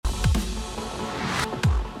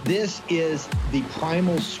This is the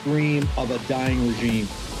primal scream of a dying regime.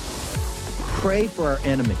 Pray for our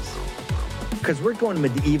enemies, because we're going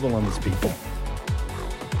medieval on these people.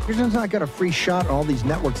 You're just not got a free shot on all these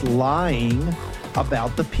networks lying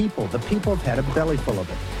about the people. The people have had a belly full of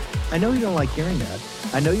it. I know you don't like hearing that.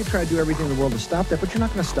 I know you try to do everything in the world to stop that, but you're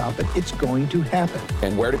not going to stop it. It's going to happen.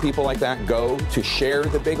 And where do people like that go to share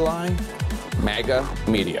the big lie? MAGA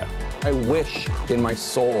media. I wish in my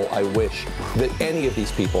soul, I wish that any of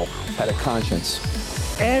these people had a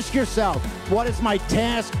conscience. Ask yourself, what is my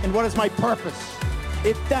task and what is my purpose?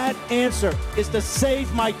 If that answer is to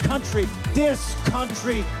save my country, this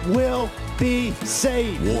country will be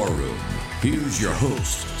saved. War Room. Here's your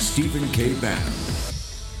host, Stephen K. Bannon.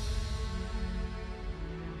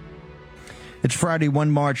 It's Friday, 1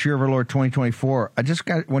 March, year of our Lord 2024. I just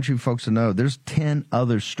want you folks to know there's 10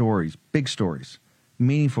 other stories, big stories,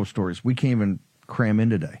 meaningful stories we can't even cram in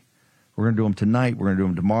today. We're going to do them tonight. We're going to do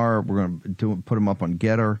them tomorrow. We're going to put them up on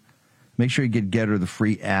Getter. Make sure you get Getter, the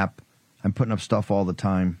free app. I'm putting up stuff all the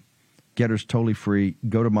time. Getter's totally free.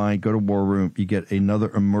 Go to mine. Go to War Room. You get another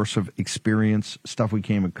immersive experience, stuff we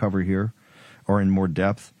can't even cover here or in more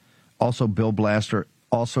depth. Also, Bill Blaster,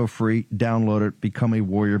 also free. Download it. Become a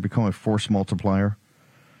warrior. Become a force multiplier.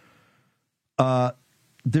 I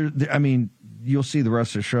mean, you'll see the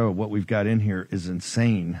rest of the show. What we've got in here is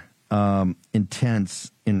insane,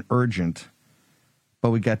 intense, and urgent.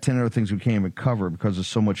 But we got 10 other things we can't even cover because there's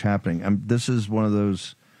so much happening. This is one of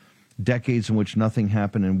those decades in which nothing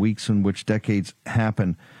happened and weeks in which decades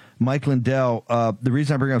happen. Mike Lindell, the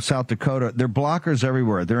reason I bring up South Dakota, there are blockers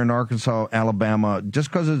everywhere. They're in Arkansas, Alabama. Just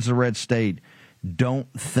because it's a red state, don't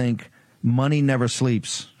think money never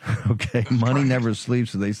sleeps, okay? Money never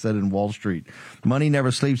sleeps, as they said in Wall Street. Money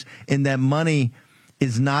never sleeps, and that money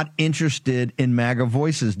is not interested in MAGA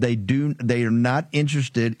voices. They are not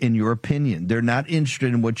interested in your opinion. They're not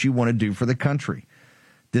interested in what you want to do for the country.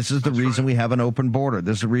 This is the reason we have an open border.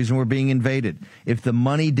 This is the reason we're being invaded. If the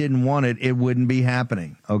money didn't want it, it wouldn't be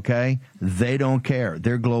happening, okay? They don't care.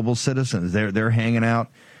 They're global citizens. They're hanging out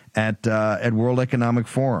at World Economic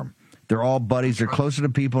Forum. They're all buddies. They're closer to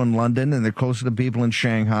people in London, and they're closer to people in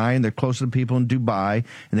Shanghai, and they're closer to people in Dubai,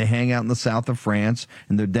 and they hang out in the south of France,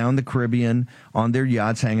 and they're down the Caribbean on their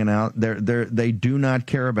yachts hanging out. They do not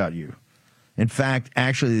care about you. In fact,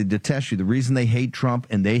 actually, they detest you. The reason they hate Trump,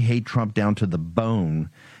 and they hate Trump down to the bone,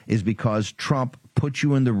 is because Trump put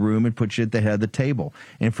you in the room and put you at the head of the table.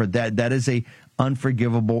 And for that is a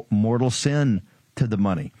unforgivable mortal sin to the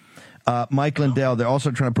money. Mike Lindell, they're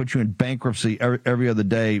also trying to put you in bankruptcy every other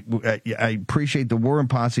day. I appreciate the War Room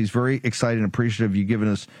Posse is very excited and appreciative of you giving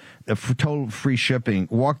us total free shipping.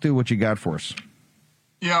 Walk through what you got for us.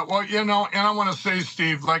 Yeah, well, and I want to say,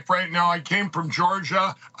 Steve, like right now, I came from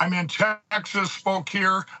Georgia. I'm in Texas, spoke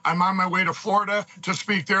here. I'm on my way to Florida to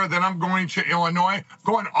speak there. Then I'm going to Illinois,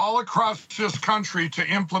 going all across this country to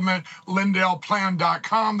implement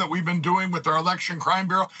LindellPlan.com that we've been doing with our Election Crime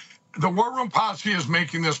Bureau. The War Room Posse is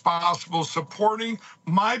making this possible, supporting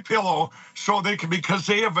MyPillow so they can, because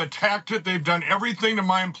they have attacked it. They've done everything to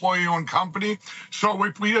my employee-owned company. So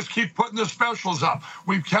we just keep putting the specials up.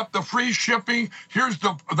 We've kept the free shipping. Here's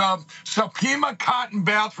the Supima cotton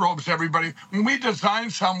bathrobes, everybody. When we design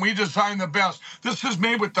some, we design the best. This is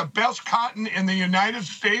made with the best cotton in the United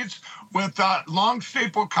States, with long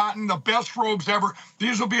staple cotton, the best robes ever.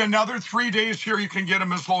 These will be another 3 days here. You can get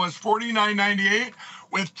them as low as $49.98.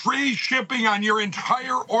 with free shipping on your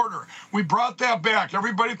entire order. We brought that back.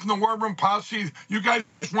 Everybody from the War Room Posse, you guys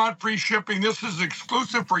want free shipping. This is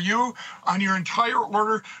exclusive for you on your entire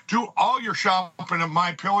order. Do all your shopping at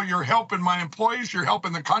MyPillow. You're helping my employees, you're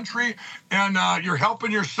helping the country, and you're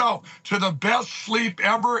helping yourself to the best sleep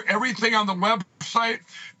ever. Everything on the website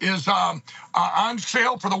is on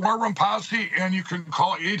sale for the War Room Posse, and you can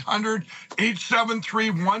call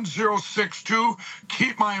 800-873-1062.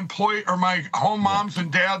 Keep my employee or my home moms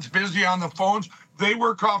and dads busy on the phones. They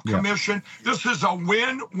work off commission. This is a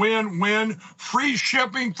win-win-win. Free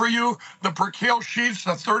shipping for you. The percale sheets,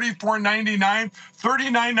 the $34.99,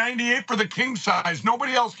 $39.98 for the king size.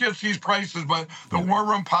 Nobody else gets these prices but the War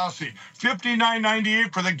Room Posse.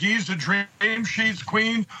 $59.98 for the Giza Dream Sheets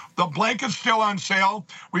Queen. The blanket's still on sale.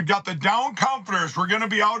 We've got the down comforters. We're going to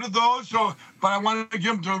be out of those, but I wanted to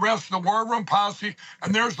give them to the rest of the War Room Posse.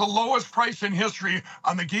 And there's the lowest price in history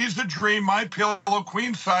on the Giza Dream MyPillow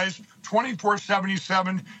Queen size.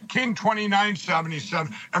 2477, King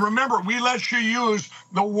 2977. And remember, we let you use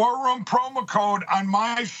the War Room promo code on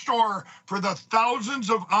my store for the thousands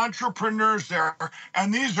of entrepreneurs there.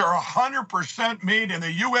 And these are 100% made in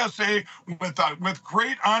the USA with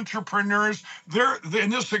great entrepreneurs. They're in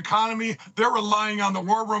this economy. They're relying on the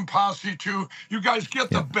War Room posse too. You guys get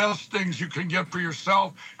the best things you can get for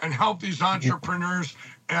yourself and help these entrepreneurs.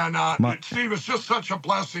 And Steve, it's just such a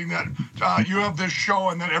blessing that you have this show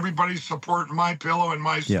and that everybody's supporting my pillow and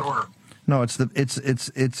my store. No, it's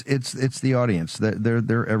the audience.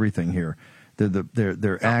 They're everything here.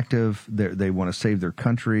 They're active. They want to save their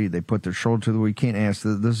country. They put their shoulder to the wheel. You can't ask.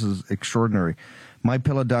 This is extraordinary.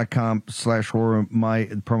 MyPillow.com/horror. My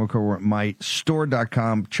promo code.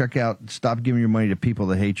 MyStore.com. Check out. Stop giving your money to people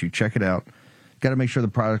that hate you. Check it out. Got to make sure the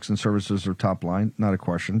products and services are top line. Not a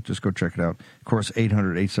question. Just go check it out. Of course,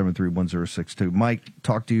 800-873-1062. Mike,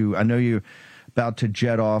 talk to you. I know you're about to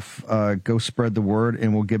jet off. Go spread the word,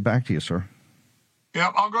 and we'll get back to you, sir.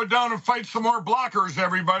 Yeah, I'll go down and fight some more blockers,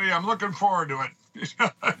 everybody. I'm looking forward to it.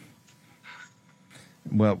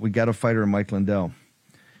 Well, we got a fighter in Mike Lindell.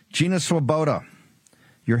 Gina Swoboda,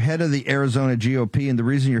 you're head of the Arizona GOP, and the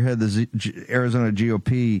reason you're head of the Arizona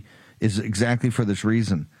GOP is exactly for this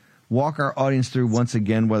reason. Walk our audience through once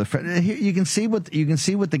again whether you can see what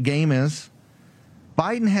the game is.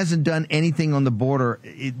 Biden hasn't done anything on the border.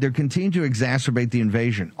 They're continuing to exacerbate the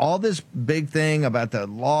invasion. All this big thing about the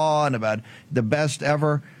law and about the best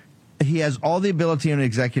ever, he has all the ability and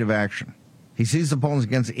executive action. He sees the polls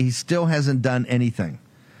against it. He still hasn't done anything.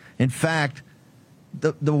 In fact,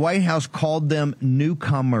 the White House called them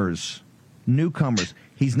newcomers. Newcomers.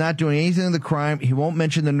 He's not doing anything in the crime. He won't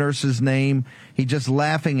mention the nurse's name. He's just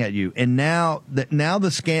laughing at you. And now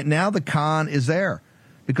the con is there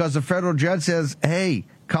because the federal judge says, "Hey,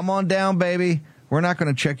 come on down, baby. We're not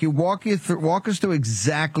going to check you." Walk us through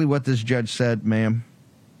exactly what this judge said, ma'am.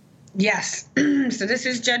 Yes. So this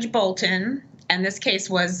is Judge Bolton, and this case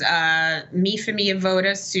was Me for Me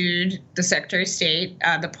Voda sued the Secretary of State.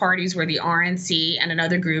 The parties were the RNC and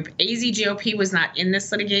another group. AZGOP was not in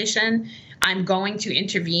this litigation. I'm going to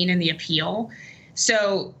intervene in the appeal.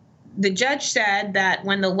 So the judge said that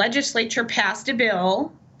when the legislature passed a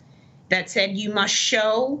bill that said you must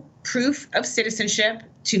show proof of citizenship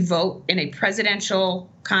to vote in a presidential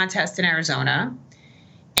contest in Arizona,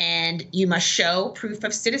 and you must show proof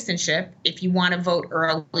of citizenship if you want to vote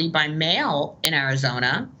early by mail in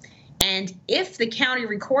Arizona, and if the county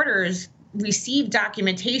recorders receive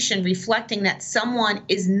documentation reflecting that someone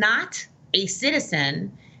is not a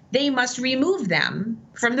citizen, they must remove them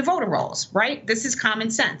from the voter rolls, right? This is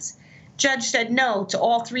common sense. Judge said no to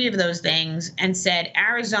all three of those things and said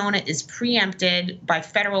Arizona is preempted by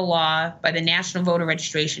federal law, by the National Voter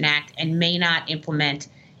Registration Act, and may not implement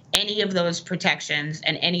any of those protections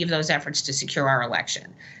and any of those efforts to secure our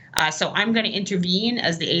election. So I'm going to intervene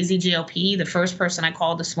as the AZGOP. The first person I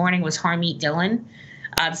called this morning was Harmeet Dillon.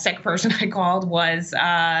 The second person I called was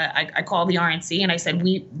I called the RNC, and I said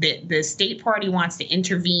the state party wants to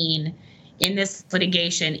intervene in this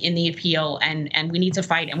litigation, in the appeal, and we need to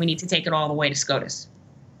fight, and we need to take it all the way to SCOTUS.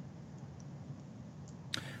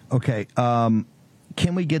 Okay.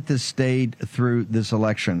 Can we get this stayed through this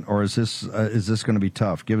election, or is this going to be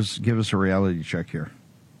tough? Give us a reality check here.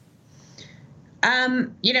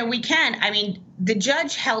 We can. I mean, the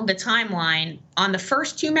judge held the timeline on the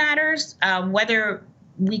first two matters, whether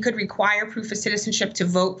we could require proof of citizenship to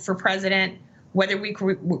vote for president, whether we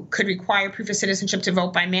could require proof of citizenship to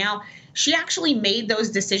vote by mail. She actually made those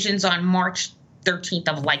decisions on March 13th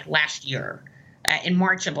of last year, in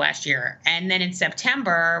March of last year. And then in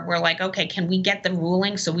September, we're like, okay, can we get the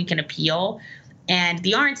ruling so we can appeal? And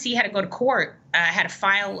the RNC had to go to court, had to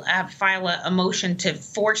file a motion to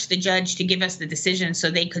force the judge to give us the decision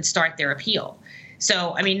so they could start their appeal.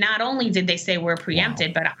 So, I mean, not only did they say we're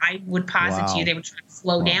preempted, but I would posit to you they were trying to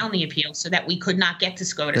slow down the appeal so that we could not get to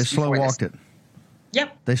SCOTUS. They slow-walked it.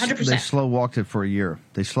 Yep, 100%. They slow-walked it for a year.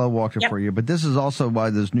 For a year. But this is also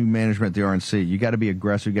why there's new management at the RNC. You got to be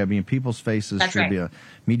aggressive. You got to be in people's faces. That's should right. be a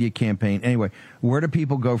media campaign. Anyway, where do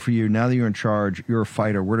people go for you? Now that you're in charge, you're a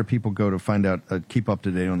fighter. Where do people go to find out, keep up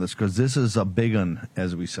to date on this? Because this is a big one,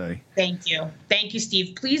 as we say. Thank you. Thank you,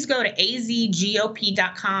 Steve. Please go to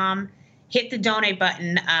azgop.com. Hit the donate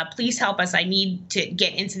button. Please help us. I need to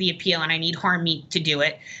get into the appeal, and I need Harmeet to do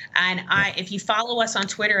it. And if you follow us on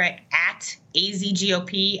Twitter at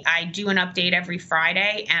AZGOP, I do an update every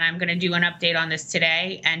Friday, and I'm going to do an update on this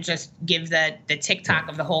today and just give the TikTok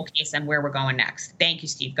of the whole case and where we're going next. Thank you,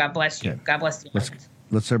 Steve. God bless you. God bless you.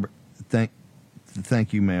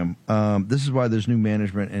 Thank you, ma'am. This is why there's new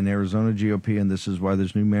management in Arizona GOP, and this is why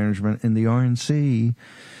there's new management in the RNC.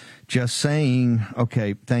 Just saying.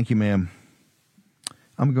 Okay, thank you, ma'am.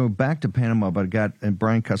 I'm going to go back to Panama, but and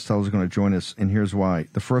Brian Costello is going to join us, and here's why.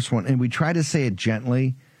 The first one, and we try to say it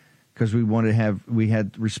gently because we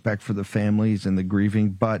had respect for the families and the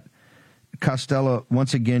grieving, but Costello,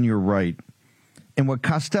 once again, you're right. And what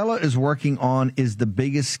Costello is working on is the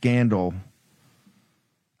biggest scandal,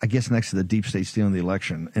 I guess, next to the deep state stealing the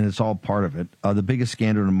election, and it's all part of it, the biggest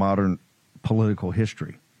scandal in modern political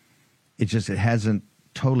history. It hasn't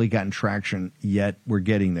totally gotten traction yet. We're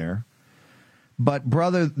getting there. But,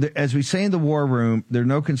 brother, as we say in the war room, there are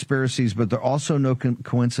no conspiracies, but there are also no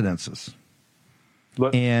coincidences.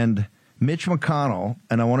 And Mitch McConnell,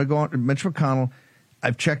 and I want to go on, Mitch McConnell,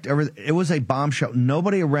 I've checked everything. It was a bombshell.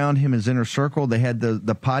 Nobody around him is inner circle. They had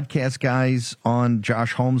the podcast guys on,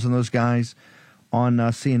 Josh Holmes and those guys on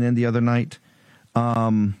CNN the other night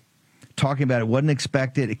talking about it. Wasn't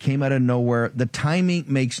expected. It came out of nowhere. The timing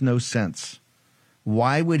makes no sense.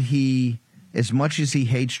 Why would he, as much as he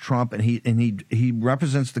hates Trump and he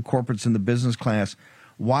represents the corporates in the business class,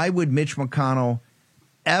 why would Mitch McConnell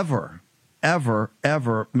ever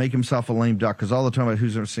make himself a lame duck? Because all the time about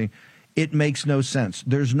who's ever seen, it makes no sense.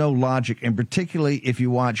 There's no logic. And particularly if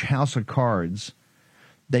you watch House of Cards,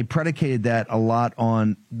 they predicated that a lot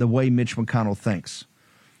on the way Mitch McConnell thinks.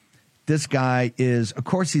 This guy is, of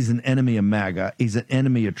course, he's an enemy of MAGA. He's an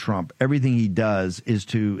enemy of Trump. Everything he does is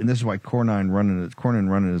to, and this is why Cornyn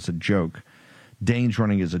running is a joke. Dane's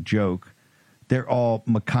running is a joke. They're all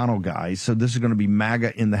McConnell guys. So this is going to be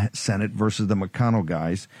MAGA in the Senate versus the McConnell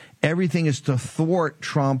guys. Everything is to thwart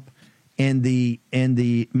Trump and the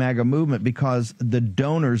MAGA movement because the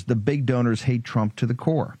donors, the big donors, hate Trump to the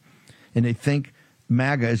core. And they think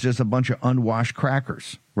MAGA is just a bunch of unwashed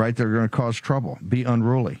crackers, right? They're going to cause trouble, be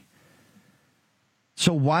unruly.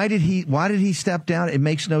 So why did he step down? It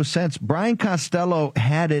makes no sense. Brian Costello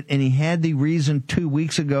had it, and he had the reason 2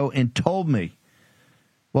 weeks ago and told me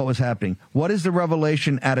what was happening. What is the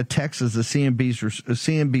revelation out of Texas, the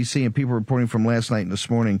CNBC and people reporting from last night and this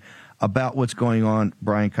morning about what's going on,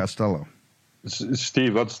 Brian Costello?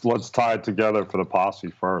 Steve, let's tie it together for the posse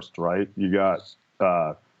first, right? You got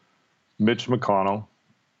Mitch McConnell,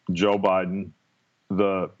 Joe Biden,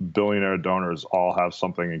 the billionaire donors all have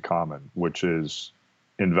something in common, which is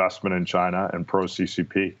investment in China and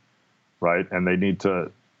pro-CCP, right? And they need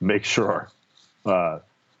to make sure the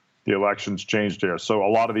election's changed here. So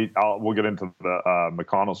a lot of we'll get into the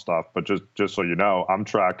McConnell stuff, but just so you know, I'm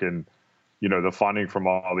tracking, the funding from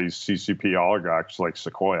all these CCP oligarchs like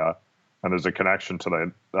Sequoia, and there's a connection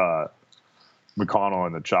to the McConnell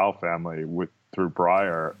and the Chow family through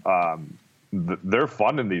Breyer. They're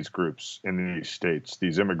funding these groups in these states,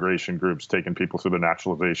 these immigration groups, taking people through the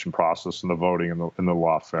naturalization process and the voting and the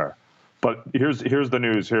lawfare. But here's the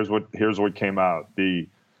news. Here's what came out. The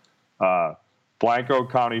Blanco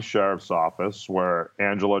County Sheriff's Office, where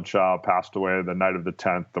Angela Chow passed away the night of the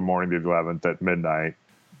 10th, the morning of the 11th at midnight,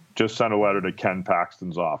 just sent a letter to Ken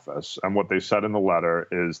Paxton's office. And what they said in the letter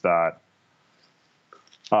is that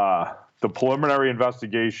the preliminary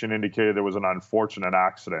investigation indicated there was an unfortunate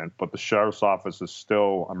accident, but the sheriff's office is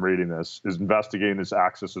still, I'm reading this, is investigating this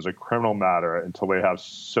accident as a criminal matter until they have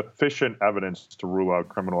sufficient evidence to rule out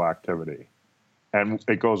criminal activity. And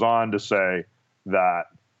it goes on to say that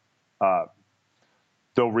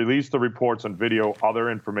they'll release the reports and video,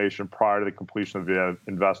 other information prior to the completion of the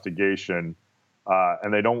investigation,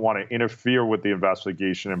 and they don't want to interfere with the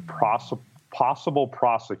investigation and possible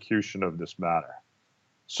prosecution of this matter.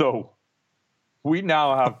 So we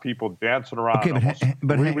now have people dancing around. Okay,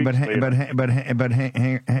 but hang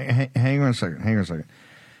on a second.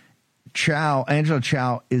 Angela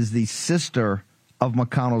Chow is the sister of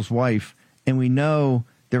McConnell's wife, and we know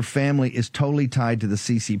their family is totally tied to the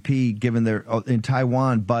CCP, given they're in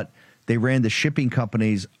Taiwan, but they ran the shipping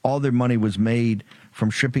companies. All their money was made from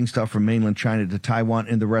shipping stuff from mainland China to Taiwan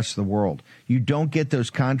and the rest of the world. You don't get those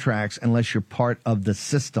contracts unless you're part of the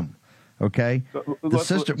system. Okay,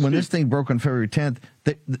 when this thing broke on February 10th,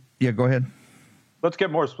 go ahead. Let's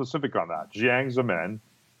get more specific on that. Jiang Zemin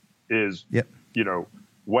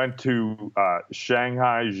went to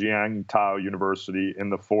Shanghai Jiangtao University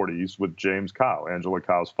in the 40s with James Cao, Angela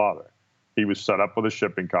Cao's father. He was set up with a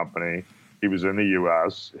shipping company. He was in the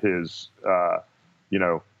U.S. His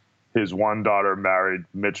one daughter married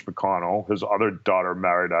Mitch McConnell. His other daughter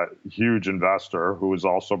married a huge investor who was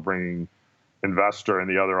also bringing investor and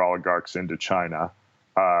the other oligarchs into China.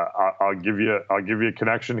 I'll give you a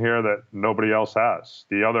connection here that nobody else has.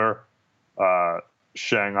 The other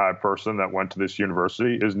Shanghai person that went to this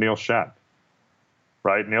university is Neil Shen,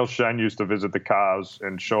 right? Neil Shen used to visit the Caos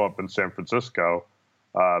and show up in San Francisco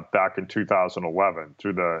back in 2011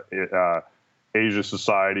 through the Asia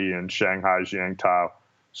Society and Shanghai Jiangtao.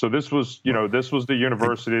 So this was, this was the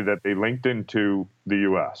university that they linked into the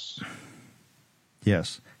U.S.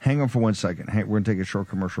 Yes. Hang on for 1 second. We're going to take a short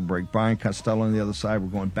commercial break. Brian Costello on the other side. We're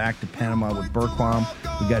going back to Panama with Berquam.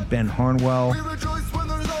 We got Ben Harnwell.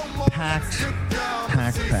 Packed.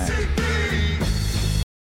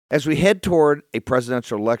 As we head toward a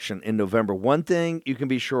presidential election in November, one thing you can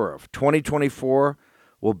be sure of, 2024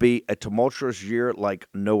 will be a tumultuous year like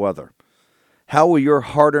no other. How will your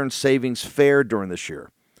hard-earned savings fare during this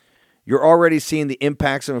year? You're already seeing the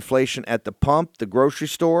impacts of inflation at the pump, the grocery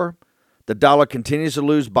store. The dollar continues to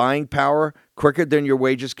lose buying power quicker than your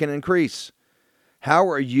wages can increase. How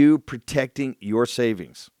are you protecting your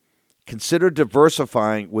savings? Consider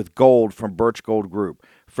diversifying with gold from Birch Gold Group.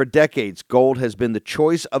 For decades, gold has been the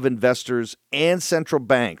choice of investors and central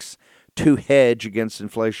banks to hedge against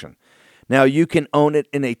inflation. Now you can own it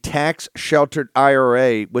in a tax-sheltered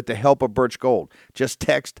IRA with the help of Birch Gold. Just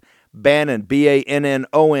text Bannon,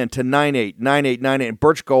 B-A-N-N-O-N, to 989898, and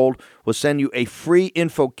Birch Gold will send you a free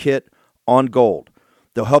info kit on gold.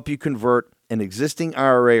 They'll help you convert an existing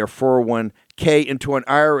IRA or 401k into an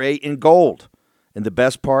IRA in gold. And the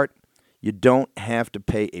best part, you don't have to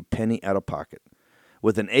pay a penny out of pocket.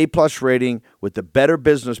 With an A-plus rating with the Better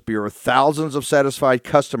Business Bureau, thousands of satisfied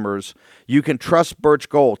customers, you can trust Birch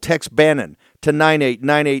Gold. Text Bannon to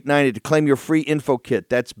 989898 to claim your free info kit.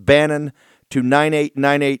 That's Bannon to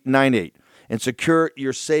 989898 and secure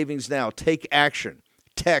your savings now. Take action.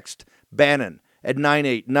 Text Bannon at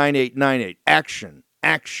 989898. Action,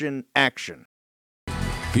 action, action.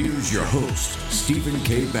 Here's your host, Stephen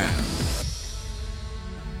K. Bannon.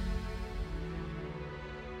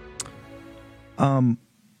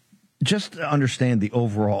 Just to understand the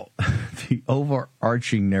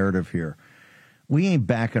overarching narrative here. We ain't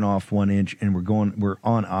backing off 1 inch, and we're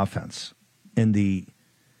on offense. And the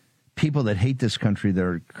people that hate this country that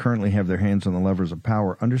are currently have their hands on the levers of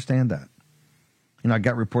power understand that. I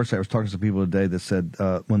got reports. I was talking to some people today that said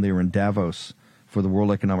when they were in Davos for the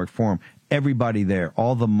World Economic Forum, everybody there,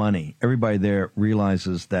 all the money, everybody there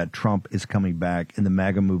realizes that Trump is coming back and the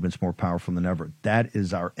MAGA movement's more powerful than ever. That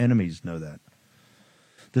is, our enemies know that.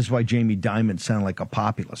 This is why Jamie Dimon sounded like a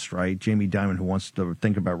populist, right? Jamie Dimon, who wants to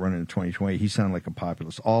think about running in 2020, he sounded like a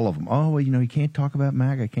populist. All of them. Oh, well, you can't talk about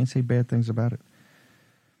MAGA. Can't say bad things about it.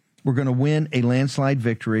 We're going to win a landslide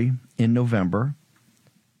victory in November.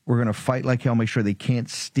 We're going to fight like hell, make sure they can't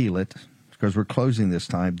steal it, because we're closing this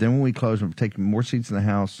time. Then when we close, we'll take more seats in the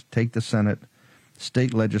House, take the Senate,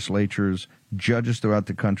 state legislatures, judges throughout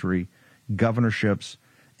the country, governorships.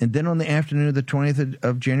 And then on the afternoon of the 20th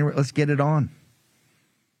of January, let's get it on.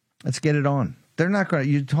 Let's get it on. They're not going to.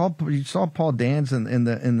 You saw Paul Dans in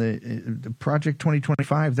the Project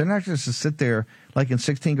 2025. They're not just to sit there like in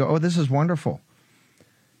 16. Go, oh, this is wonderful.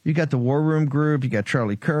 You got the War Room group. You got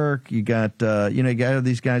Charlie Kirk. You got you got all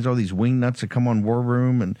these guys, all these wing nuts that come on War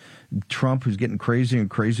Room, and Trump, who's getting crazier and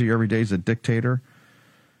crazier every day as a dictator.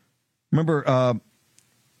 Remember,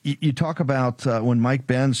 you talk about when Mike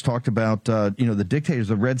Benz talked about the dictators,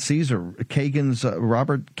 the Red Caesar, Kagan's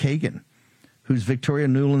Robert Kagan, who's Victoria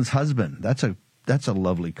Nuland's husband. That's a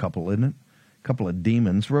lovely couple, isn't it? A couple of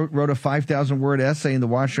demons. Wrote a 5,000-word essay in the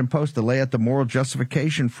Washington Post to lay out the moral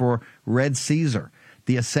justification for Red Caesar,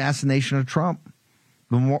 the assassination of Trump,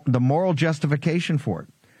 the moral justification for it,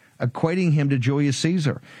 equating him to Julius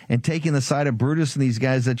Caesar and taking the side of Brutus and these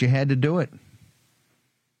guys that you had to do it.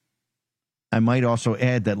 I might also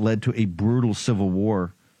add that led to a brutal civil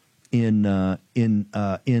war in Rome,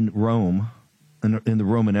 in the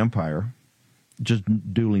Roman Empire. Just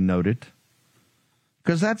duly noted,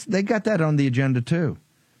 because they got that on the agenda too.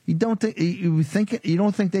 You don't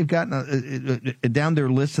think they've gotten down their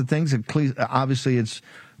list of things? Obviously, it's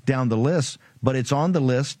down the list, but it's on the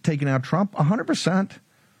list. Taking out Trump, 100%.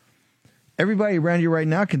 Everybody around you right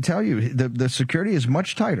now can tell you the security is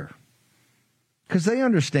much tighter because they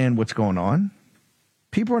understand what's going on.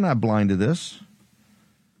 People are not blind to this.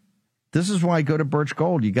 This is why I go to Birch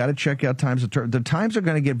Gold. You got to check out times. The times are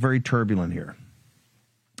going to get very turbulent here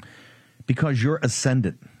because you're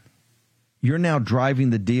ascendant. You're now driving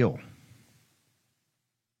the deal.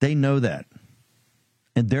 They know that.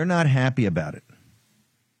 And they're not happy about it.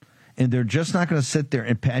 And they're just not going to sit there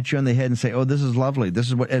and pat you on the head and say, oh, this is lovely. This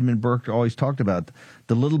is what Edmund Burke always talked about.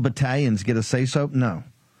 The little battalions get a say-so. No.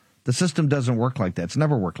 The system doesn't work like that. It's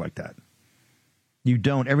never worked like that. You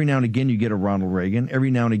don't. Every now and again, you get a Ronald Reagan.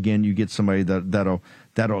 Every now and again, you get somebody that'll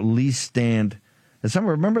at least stand. And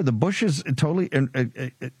remember, the Bushes totally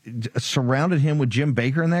surrounded him with Jim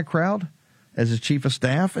Baker in that crowd as his chief of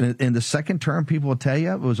staff. And in the second term, people will tell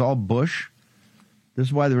you it was all Bush. This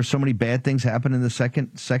is why there were so many bad things happen in the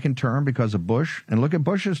second term because of Bush. And look at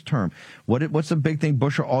Bush's term. What's the big thing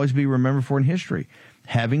Bush will always be remembered for in history?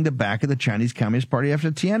 Having the back of the Chinese Communist Party after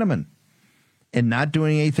Tiananmen and not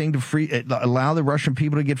doing anything to allow the Russian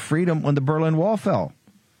people to get freedom when the Berlin Wall fell.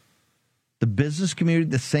 The business community,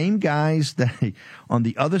 the same guys that on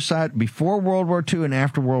the other side, before World War II and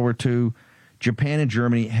after World War II, Japan and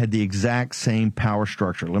Germany had the exact same power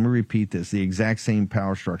structure. Let me repeat this, the exact same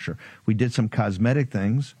power structure. We did some cosmetic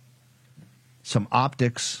things, some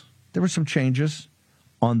optics. There were some changes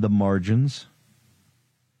on the margins.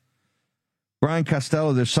 Brian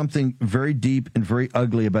Costello, there's something very deep and very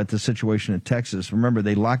ugly about the situation in Texas. Remember,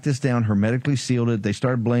 they locked this down, hermetically sealed it. They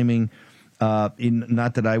started blaming,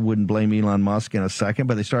 not that I wouldn't blame Elon Musk in a second,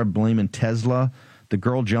 but they started blaming Tesla. The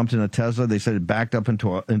girl jumped in a Tesla. They said it backed up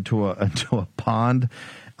into a pond.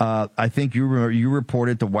 I think you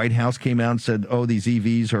reported the White House came out and said, "Oh, these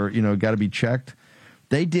EVs are got to be checked."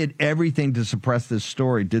 They did everything to suppress this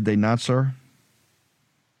story, did they not, sir?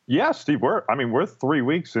 Yeah, Steve. We're 3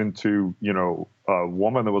 weeks into a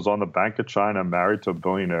woman that was on the Bank of China, married to a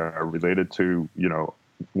billionaire, related to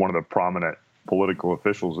one of the prominent political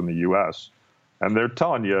officials in the U.S. And they're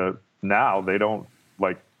telling you now they don't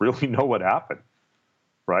really know what happened.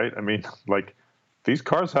 Right? I mean, these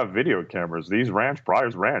cars have video cameras. These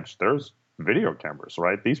Breyer's Ranch, there's video cameras,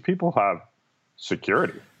 right? These people have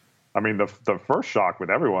security. I mean, the first shock with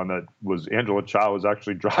everyone that was Angela Chow was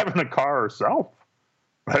actually driving a car herself,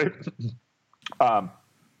 right?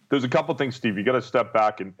 There's a couple things, Steve. You got to step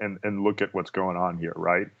back and look at what's going on here,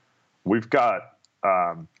 right? We've got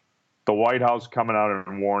the White House coming out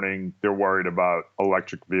and warning they're worried about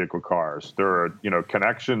electric vehicle cars. There are,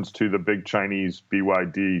 connections to the big Chinese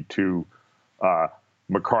BYD, to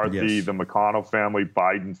McCarthy, yes, the McConnell family,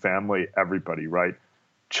 Biden family, everybody, right?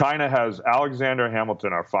 China has Alexander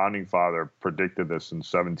Hamilton, our founding father, predicted this in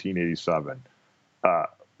 1787.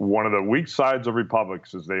 One of the weak sides of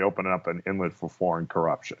republics is they open up an inlet for foreign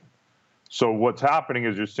corruption. So what's happening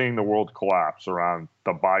is you're seeing the world collapse around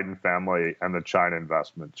the Biden family and the China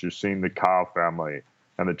investments. You're seeing the Kao family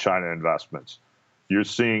and the China investments. You're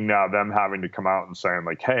seeing now them having to come out and saying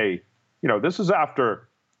hey, this is after,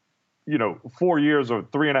 4 years or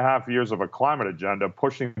 3.5 years of a climate agenda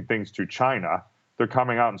pushing things to China. They're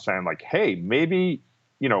coming out and saying hey, maybe,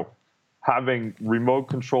 having remote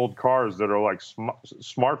controlled cars that are like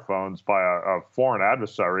smartphones by a foreign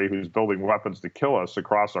adversary who's building weapons to kill us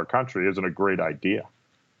across our country isn't a great idea,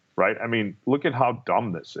 right? I mean, look at how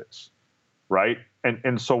dumb this is, right?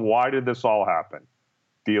 And so why did this all happen?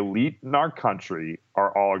 The elite in our country,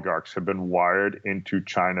 our oligarchs, have been wired into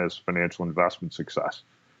China's financial investment success.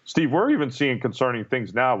 Steve, we're even seeing concerning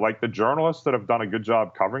things now, like the journalists that have done a good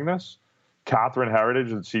job covering this. Catherine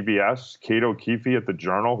Heritage at CBS, Kate O'Keefe at the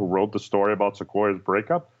Journal, who wrote the story about Sequoia's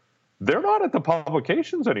breakup, they're not at the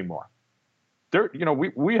publications anymore. They're,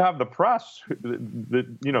 we have the press,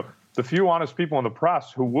 the few honest people in the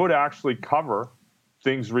press who would actually cover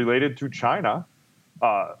things related to China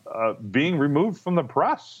being removed from the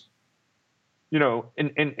press.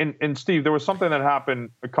 And Steve, there was something that happened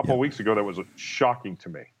a couple of weeks ago that was shocking to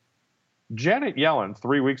me. Janet Yellen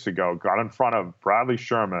 3 weeks ago got in front of Bradley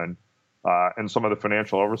Sherman and some of the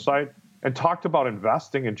financial oversight and talked about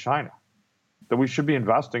investing in China, that we should be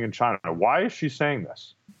investing in China. Why is she saying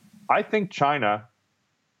this? I think China,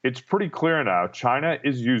 it's pretty clear now, China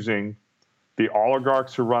is using the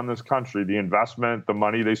oligarchs who run this country, the investment, the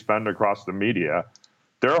money they spend across the media.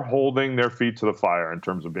 They're holding their feet to the fire in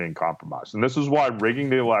terms of being compromised. And this is why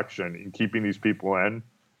rigging the election and keeping these people in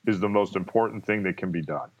is the most important thing that can be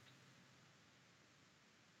done.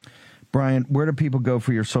 Brian, where do people go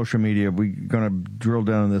for your social media? We're going to drill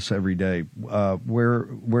down on this every day. Where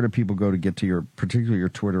do people go to get to particularly your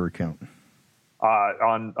Twitter account?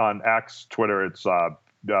 On X, Twitter, it's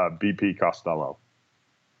BP Costello.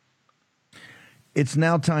 It's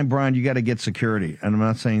now time, Brian, you got to get security. And I'm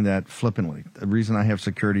not saying that flippantly. The reason I have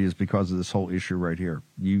security is because of this whole issue right here.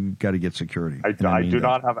 You got to get security. I do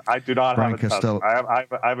not have a Tesla.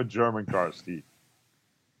 I have a German car, Steve.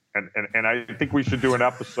 And I think we should do an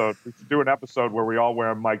episode. We should do an episode where we all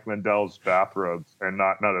wear Mike Lindell's bathrobes and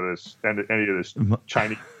none of this and any of this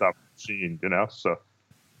Chinese stuff seen, So,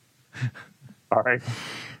 all right,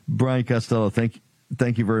 Brian Costello, thank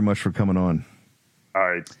you very much for coming on. All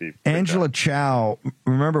right, Steve. Angela Chow.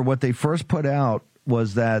 Remember what they first put out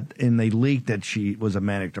was that, and they leaked that she was a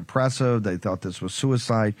manic depressive. They thought this was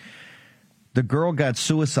suicide. The girl got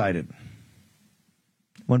suicided.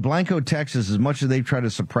 When Blanco, Texas, as much as they've tried to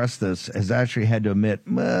suppress this, has actually had to admit,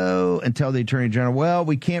 and tell the Attorney General, well,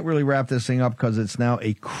 we can't really wrap this thing up because it's now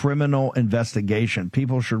a criminal investigation.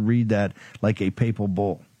 People should read that like a papal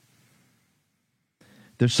bull.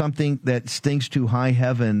 There's something that stinks to high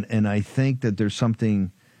heaven, and I think that there's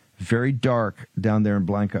something very dark down there in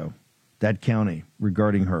Blanco, that county,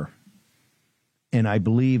 regarding her. And I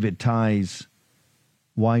believe it ties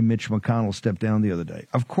why Mitch McConnell stepped down the other day.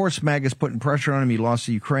 Of course, MAGA's putting pressure on him. He lost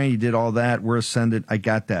to Ukraine. He did all that. We're ascendant. I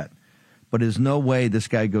got that. But there's no way this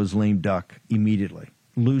guy goes lame duck immediately,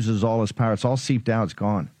 loses all his power. It's all seeped out. It's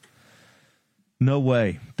gone. No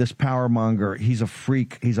way. This power monger, he's a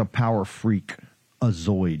freak. He's a power freak, a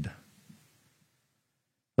Zoid.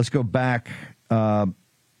 Let's go back.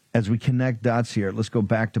 As we connect dots here, let's go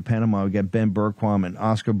back to Panama. We got Ben Bergquam and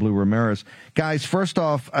Oscar Blue Ramirez. Guys, first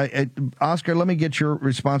off, Oscar, let me get your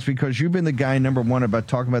response, because you've been the guy number one about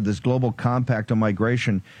talking about this global compact on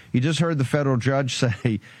migration. You just heard the federal judge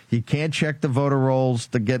say you can't check the voter rolls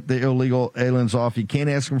to get the illegal aliens off. You can't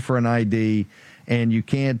ask them for an ID, and you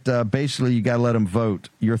can't, basically, you got to let them vote.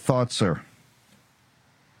 Your thoughts, sir?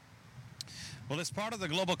 Well, it's part of the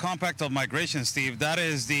global compact of migration, Steve. That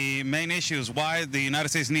is the main issue, is why the United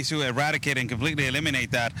States needs to eradicate and completely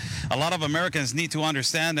eliminate that. A lot of Americans need to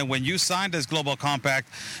understand that when you sign this global compact,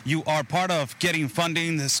 you are part of getting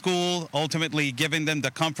funding the school, ultimately giving them the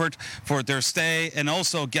comfort for their stay, and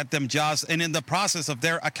also get them jobs. And in the process of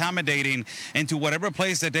their accommodating into whatever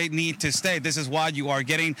place that they need to stay, this is why you are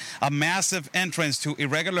getting a massive entrance to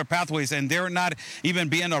irregular pathways, and they're not even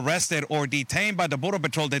being arrested or detained by the Border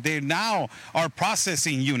Patrol, that they now are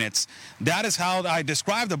processing units. That is how I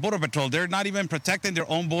describe the Border Patrol. They're not even protecting their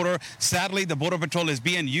own border. Sadly, the Border Patrol is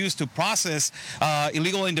being used to process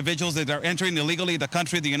illegal individuals that are entering illegally the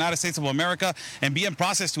country, the United States of America, and being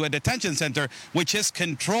processed to a detention center, which is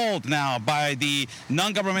controlled now by the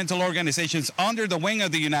non-governmental organizations under the wing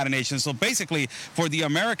of the United Nations. So basically, for the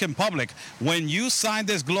American public, when you sign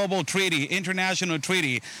this global treaty, international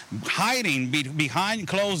treaty, hiding behind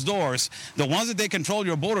closed doors, the ones that they control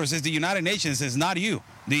your borders is the United Nations, is not you,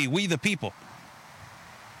 we the people.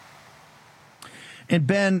 And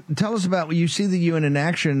Ben, tell us about, you see the UN in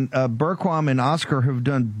action. Bergquam and Oscar have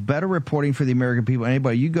done better reporting for the American people than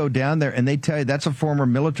anybody. You go down there and they tell you that's a former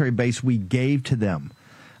military base we gave to them.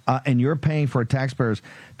 And you're paying for taxpayers.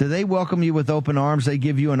 Do they welcome you with open arms? They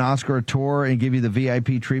give you an Oscar tour and give you the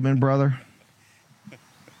VIP treatment, brother?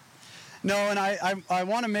 No, and I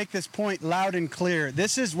want to make this point loud and clear.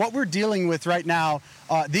 This is what we're dealing with right now.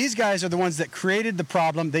 These guys are the ones that created the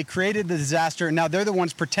problem. They created the disaster, and now they're the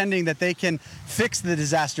ones pretending that they can fix the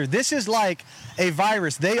disaster. This is like a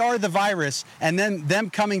virus. They are the virus, and then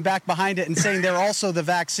them coming back behind it and saying they're also the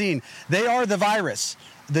vaccine. They are the virus.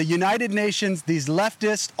 The United Nations, these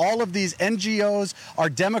leftists, all of these NGOs are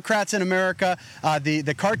Democrats in America,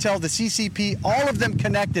 the cartel, the CCP, all of them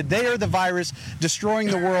connected. They are the virus destroying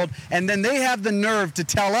the world. And then they have the nerve to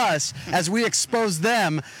tell us, as we expose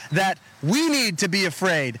them, that we need to be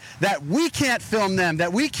afraid, that we can't film them,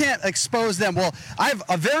 that we can't expose them. Well, I have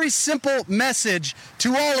a very simple message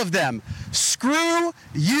to all of them. Screw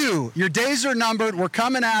you. Your days are numbered. We're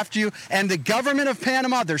coming after you. And the government of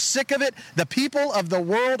Panama, they're sick of it. The people of the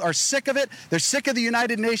world are sick of it. They're sick of the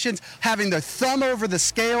United Nations having their thumb over the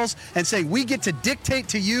scales and saying, we get to dictate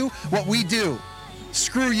to you what we do.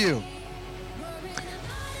 Screw you.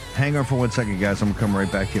 Hang on for 1 second, guys. I'm going to come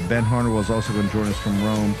right back here. Ben Harnwell is also going to join us from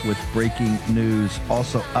Rome with breaking news.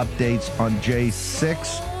 Also, updates on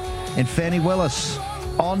J6 and Fannie Willis.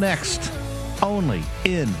 All next, only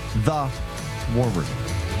in the War Room.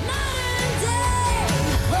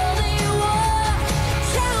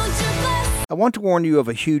 I want to warn you of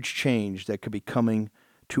a huge change that could be coming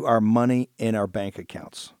to our money in our bank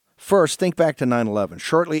accounts. First, think back to 9/11,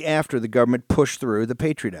 shortly after the government pushed through the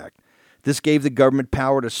Patriot Act. This gave the government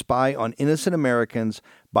power to spy on innocent Americans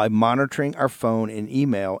by monitoring our phone and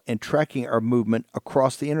email and tracking our movement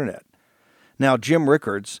across the internet. Now, Jim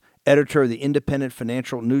Rickards, editor of the independent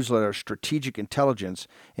financial newsletter Strategic Intelligence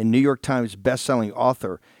and New York Times bestselling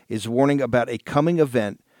author, is warning about a coming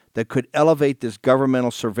event that could elevate this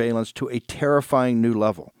governmental surveillance to a terrifying new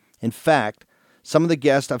level. In fact, some of the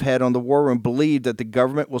guests I've had on the War Room believe that the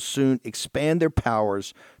government will soon expand their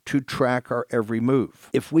powers to track our every move.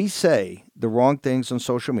 If we say the wrong things on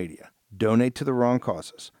social media, donate to the wrong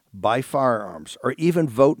causes, buy firearms, or even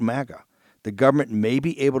vote MAGA, the government may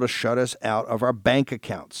be able to shut us out of our bank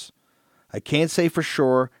accounts. I can't say for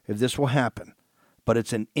sure if this will happen, but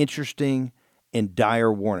it's an interesting and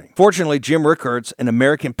dire warning. Fortunately, Jim Rickards, an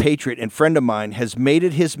American patriot and friend of mine, has made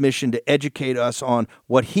it his mission to educate us on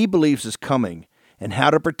what he believes is coming and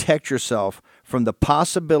how to protect yourself from the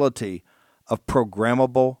possibility of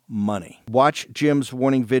programmable money. Watch Jim's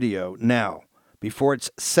warning video now before it's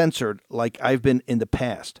censored like I've been in the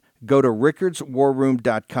past. Go to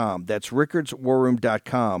rickardswarroom.com. That's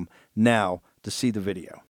rickardswarroom.com now to see the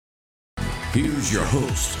video. Here's your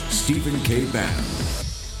host, Stephen K. Bannon.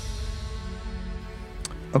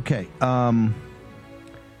 Okay,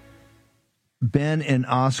 Ben and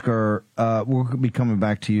Oscar, we'll be coming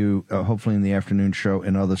back to you hopefully in the afternoon show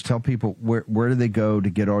and others. Tell people where do they go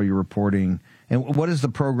to get all your reporting, and what is the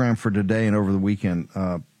program for today and over the weekend,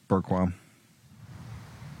 Berkwam?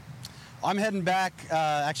 I'm heading back,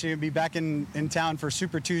 actually going to be back in town for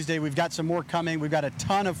Super Tuesday. We've got some more coming. We've got a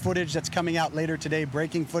ton of footage that's coming out later today,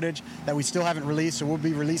 breaking footage that we still haven't released, so we'll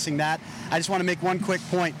be releasing that. I just want to make one quick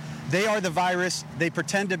point. They are the virus. They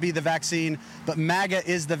pretend to be the vaccine, but MAGA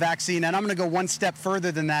is the vaccine. And I'm going to go one step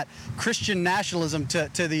further than that. Christian nationalism,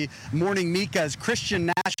 to the Morning Mikas,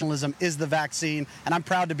 Christian nationalism is the vaccine. And I'm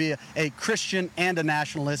proud to be a Christian and a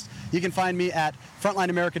nationalist. You can find me at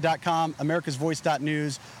frontlineamerica.com,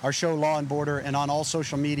 americasvoice.news, our show Law and Border, and on all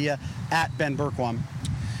social media at Ben Berkwam.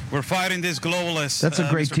 We're fighting this globalist. That's a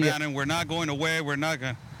great Mr. Bannon. We're not going away. We're not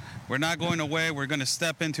going away. We're going to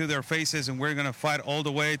step into their faces, and we're going to fight all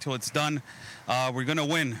the way till it's done. We're going to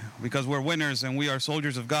win because we're winners, and we are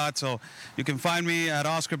soldiers of God. So you can find me at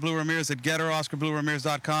Oscar Blue Ramirez at Getter,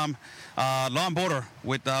 OscarBlueRamirez.com. Law and Border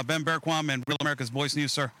with Ben Berkwam and Real America's Voice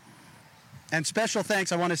News, sir. And special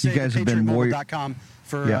thanks, I want to say, you guys to have been PatriotMobile.com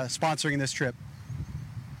for sponsoring this trip.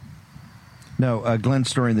 No, Glenn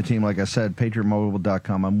Story and the team, like I said,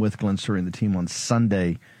 PatriotMobile.com. I'm with Glenn Story and the team on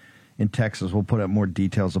Sunday in Texas. We'll put up more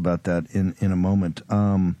details about that in a moment.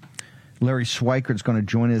 Larry Schweikert's going to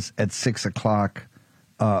join us at 6 o'clock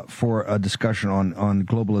for a discussion on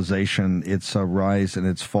globalization, its rise and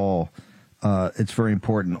its fall. It's very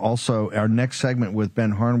important. Also, our next segment with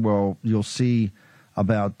Ben Harnwell, you'll see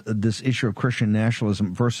about this issue of Christian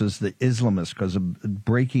nationalism versus the Islamists, because of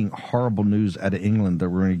breaking horrible news out of England that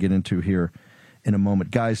we're going to get into here in a moment.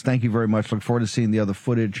 Guys, thank you very much. Look forward to seeing the other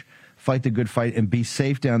footage. Fight the good fight and be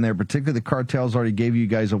safe down there. Particularly the cartels already gave you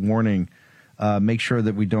guys a warning. Make sure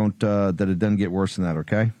that we don't that it doesn't get worse than that.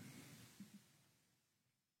 Okay.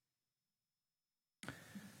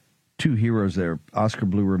 Two heroes there, Oscar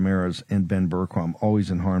Blue Ramirez and Ben Berkwam, always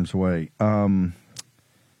in harm's way. I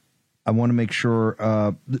want to make sure.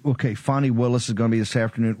 Okay, Fonnie Willis is going to be this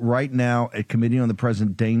afternoon. Right now at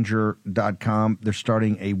CommitteeOnThePresidentDanger.com, they're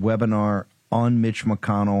starting a webinar on Mitch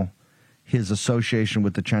McConnell, his association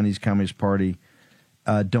with the Chinese Communist Party.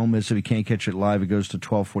 Don't miss it. If you can't catch it live, it goes to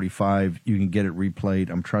 12:45. You can get it replayed.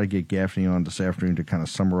 I'm trying to get Gaffney on this afternoon to kind of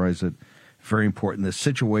summarize it. Very important. The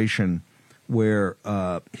situation where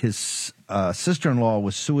his sister-in-law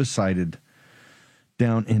was suicided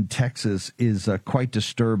down in Texas is quite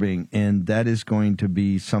disturbing, and that is going to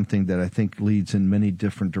be something that I think leads in many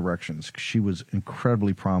different directions. She was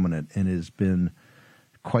incredibly prominent and has been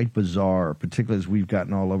quite bizarre, particularly as we've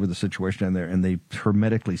gotten all over the situation down there, and they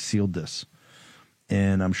hermetically sealed this.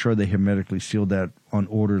 And I'm sure they hermetically sealed that on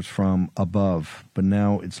orders from above, but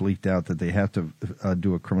now it's leaked out that they have to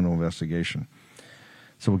do a criminal investigation.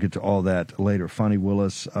 So we'll get to all that later. Fonnie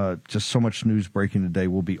Willis, just so much news breaking today.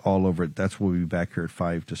 We'll be all over it. That's we'll be back here at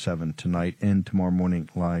 5 to 7 tonight and tomorrow morning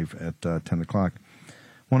live at 10 o'clock. I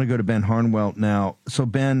want to go to Ben Harnwell now. So,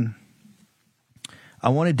 Ben, I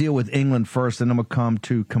want to deal with England first, and then we'll come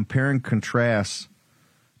to compare and contrast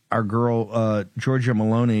our girl, Giorgia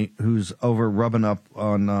Meloni, who's over rubbing up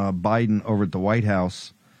on Biden over at the White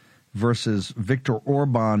House, versus Viktor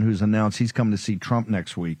Orban, who's announced he's coming to see Trump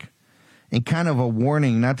next week. And kind of a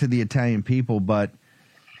warning, not to the Italian people, but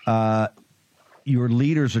your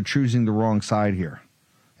leaders are choosing the wrong side here.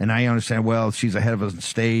 And I understand, well, she's a head of a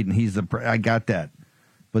state, and he's I got that.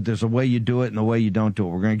 But there's a way you do it and a way you don't do it.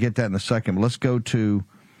 We're going to get that in a second. But let's go to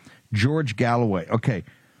George Galloway. Okay,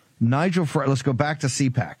 let's go back to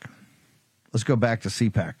CPAC.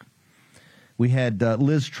 We had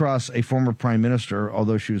Liz Truss, a former prime minister,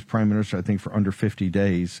 although she was prime minister, I think, for under 50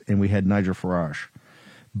 days, and we had Nigel Farage.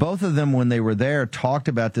 Both of them, when they were there, talked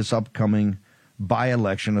about this upcoming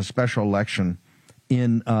by-election, a special election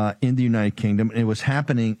in the United Kingdom. And it was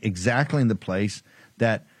happening exactly in the place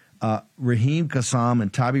that Raheem Kassam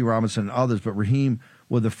and Tabby Robinson and others, but Raheem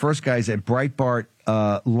were the first guys at Breitbart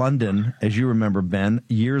London, as you remember, Ben,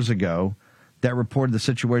 years ago, that reported the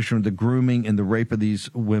situation with the grooming and the rape of these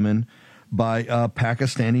women by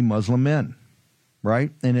Pakistani Muslim men,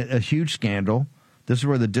 right? And a huge scandal. This is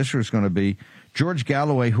where the district is going to be. George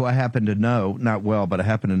Galloway, who I happen to know, not well, but I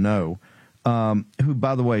happen to know, who,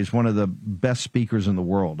 by the way, is one of the best speakers in the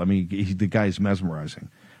world. I mean, the guy is mesmerizing.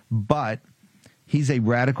 But he's a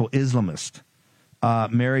radical Islamist.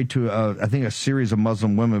 married to, I think, a series of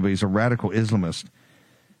Muslim women, but he's a radical Islamist.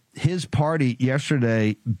 His party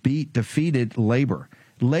yesterday defeated Labor.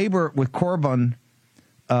 Labor with Corbyn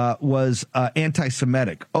was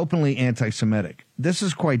anti-Semitic, openly anti-Semitic. This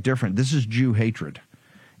is quite different. This is Jew hatred.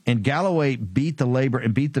 And Galloway beat the Labor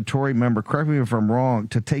and beat the Tory member, correct me if I'm wrong,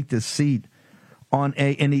 to take this seat on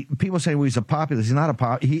people say, well, he's a populist. He's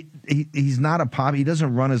not he's not a pop. He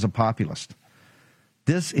doesn't run as a populist.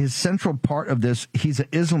 His central part of this, he's an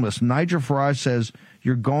Islamist. Nigel Farage says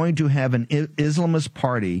you're going to have an Islamist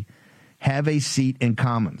party have a seat in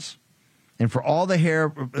Commons. And for all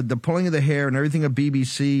the pulling of the hair and everything of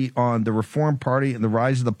BBC on the Reform Party and the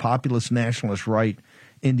rise of the populist nationalist right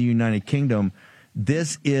in the United Kingdom,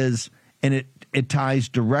 this is, and it ties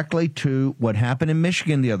directly to what happened in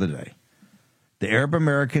Michigan the other day. The Arab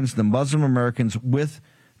Americans, the Muslim Americans with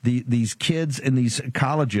these kids in these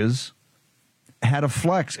colleges had a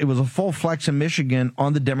flex. It was a full flex in Michigan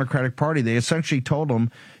on the Democratic Party. They essentially told them,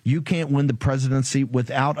 you can't win the presidency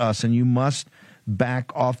without us, and you must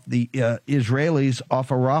back off the Israelis off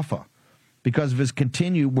of Rafah. Because if it's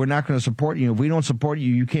continued, we're not going to support you. If we don't support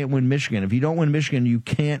you, you can't win Michigan. If you don't win Michigan, you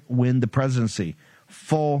can't win the presidency.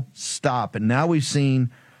 Full stop. And now we've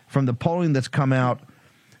seen from the polling that's come out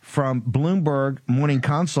from Bloomberg Morning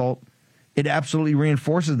Consult, it absolutely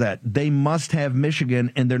reinforces that. They must have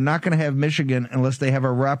Michigan, and they're not going to have Michigan unless they have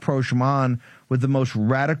a rapprochement with the most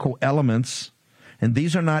radical elements. And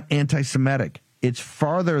these are not anti-Semitic. It's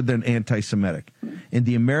farther than anti-Semitic. And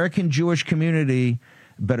the American Jewish community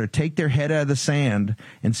better take their head out of the sand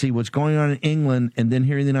and see what's going on in England and then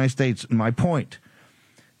here in the United States. My point,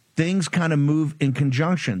 things kind of move in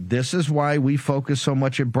conjunction. This is why we focus so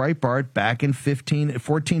much at Breitbart back in 14,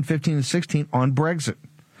 15, and 16 on Brexit.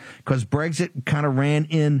 Because Brexit kind of ran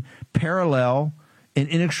in parallel and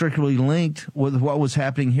inextricably linked with what was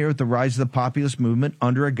happening here with the rise of the populist movement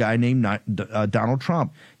under a guy named Donald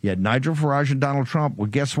Trump. You had Nigel Farage and Donald Trump. Well,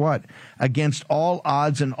 guess what? Against all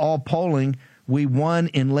odds and all polling, we won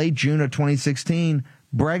in late June of 2016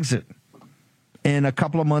 Brexit. And a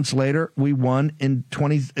couple of months later, we won in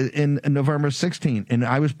November 16. And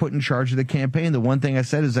I was put in charge of the campaign. The one thing I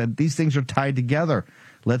said is that these things are tied together.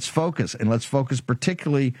 Let's focus. And let's focus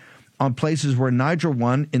particularly on places where Nigel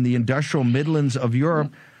won in the industrial Midlands of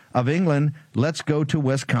Europe, of England. Let's go to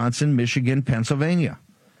Wisconsin, Michigan, Pennsylvania,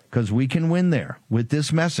 because we can win there with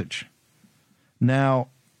this message. Now,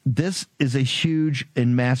 this is a huge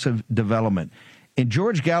and massive development. And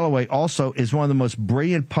George Galloway also is one of the most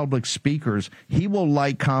brilliant public speakers. He will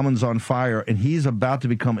light Commons on fire, and he's about to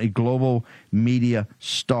become a global media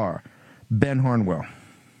star. Ben Harnwell.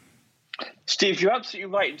 Steve, you're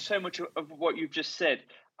absolutely right in so much of what you've just said.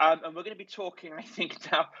 And we're going to be talking, I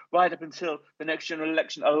think, now, right up until the next general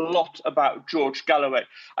election, a lot about George Galloway.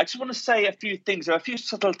 I just want to say a few things. There are a few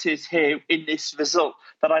subtleties here in this result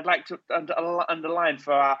that I'd like to underline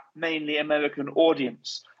for our mainly American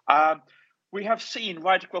audience. We have seen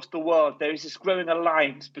right across the world there is this growing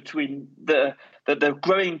alliance between the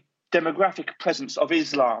growing demographic presence of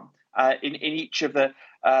Islam in each of the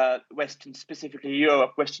Western, specifically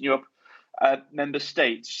Western Europe, member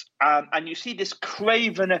states, and you see this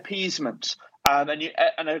craven appeasement and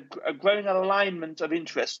a growing alignment of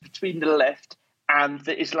interest between the left and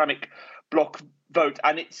the Islamic bloc vote,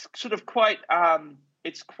 and it's sort of quite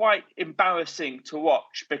embarrassing to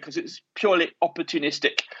watch because it's purely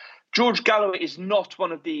opportunistic. George Galloway is not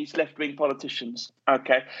one of these left-wing politicians,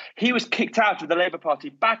 okay? He was kicked out of the Labour Party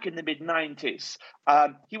back in the mid-90s.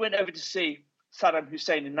 He went over to see Saddam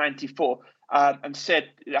Hussein in 94 and said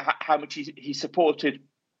how much he supported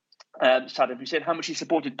Saddam Hussein, how much he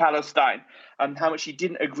supported Palestine, and how much he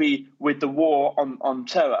didn't agree with the war on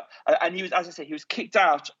terror. And he was, as I say, he was kicked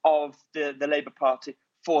out of the Labour Party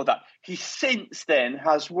for that. He since then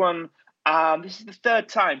has won, this is the third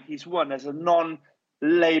time he's won as a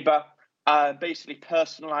non-Labour, basically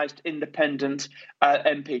personalised independent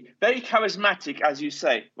MP. Very charismatic, as you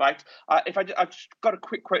say, right? I've just got a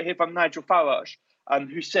quick quote here from Nigel Farage,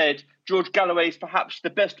 who said, George Galloway is perhaps the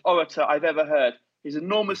best orator I've ever heard. He's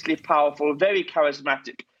enormously powerful, very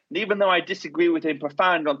charismatic. And even though I disagree with him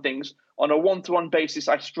profound on things, on a one-to-one basis,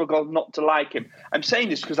 I struggle not to like him. I'm saying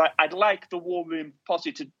this because I'd like the War Room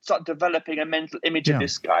posse to start developing a mental image of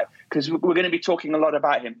this guy, because we're going to be talking a lot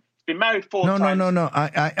about him. Been married 4 times. No.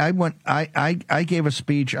 I gave a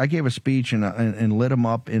speech. And lit him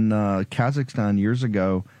up in Kazakhstan years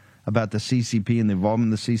ago about the CCP and the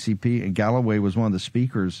involvement of the CCP. And Galloway was one of the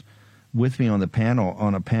speakers with me on a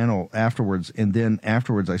panel afterwards. And then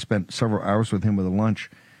afterwards, I spent several hours with him with a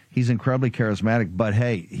lunch. He's incredibly charismatic, but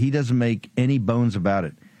hey, he doesn't make any bones about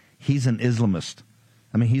it. He's an Islamist.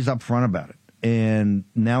 I mean, he's upfront about it. and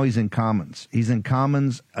now he's in Commons. He's in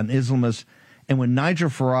Commons, an Islamist. And when Nigel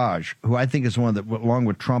Farage, who I think is one of the, along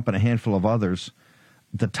with Trump and a handful of others,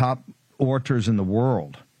 the top orators in the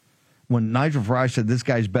world, when Nigel Farage said, this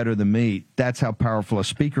guy's better than me, that's how powerful a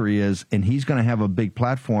speaker he is, and he's going to have a big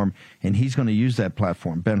platform, and he's going to use that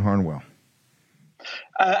platform. Ben Harnwell.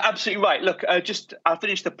 Absolutely right. Look, I'll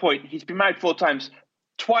finish the point. He's been married 4 times,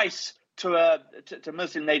 twice to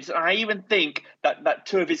Muslim ladies, and I even think that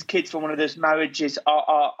 2 of his kids from one of those marriages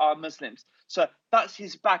are Muslims. So that's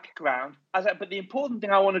his background. But the important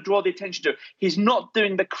thing I want to draw the attention to, he's not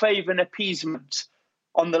doing the craven appeasement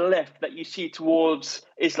on the left that you see towards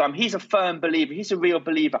Islam. He's a firm believer. He's a real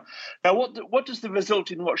believer. Now, what does the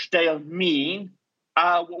result in Rochdale mean?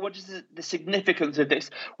 What is the significance of this?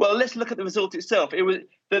 Well, let's look at the result itself. It was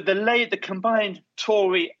the combined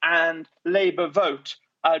Tory and Labour vote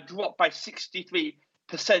dropped by 63%,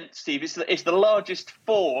 Steve. It's the largest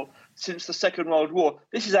fall since the Second World War.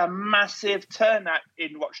 This is a massive turnout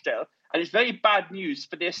in Rochdale. And it's very bad news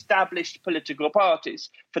for the established political parties,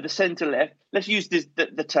 for the centre-left. Let's use the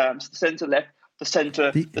terms, the centre-left,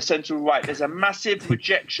 the centre-right. There's a massive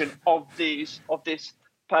rejection of this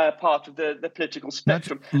part of the political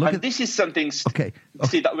spectrum. This is something, Steve,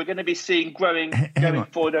 that we're going to be seeing going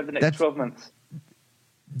forward over the next 12 months.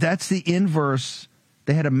 That's the inverse.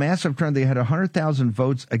 They had a massive turn. They had 100,000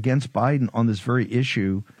 votes against Biden on this very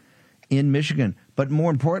issue in Michigan. But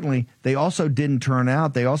more importantly, they also didn't turn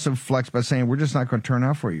out. They also flexed by saying, we're just not going to turn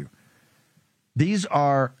out for you. These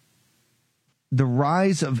are the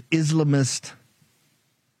rise of Islamist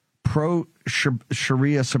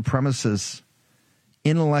pro-Sharia supremacists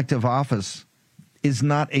in elective office is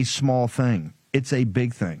not a small thing. It's a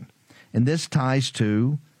big thing. And this ties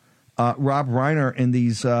to Rob Reiner and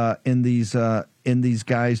these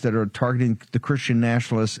guys that are targeting the Christian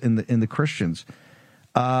nationalists and the Christians.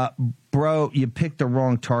 Bro, you picked the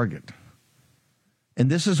wrong target. And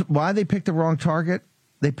this is why they picked the wrong target.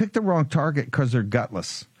 They picked the wrong target because they're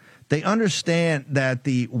gutless. They understand that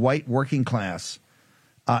the white working class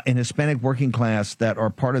and Hispanic working class that are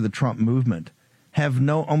part of the Trump movement have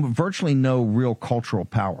virtually no real cultural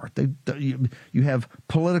power. You have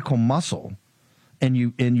political muscle, and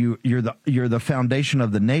you're the foundation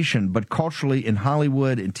of the nation. But culturally, in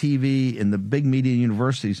Hollywood, in TV, in the big media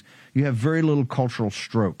universities, you have very little cultural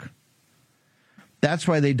stroke. That's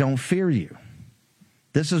why they don't fear you.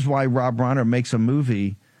 This is why Rob Reiner makes a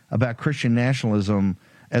movie about Christian nationalism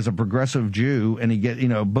as a progressive Jew, and he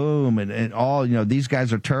boom, and all, these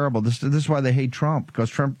guys are terrible. This is why they hate Trump, because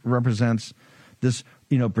Trump represents this,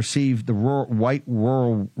 perceived the white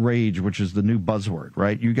rural rage, which is the new buzzword,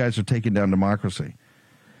 right? You guys are taking down democracy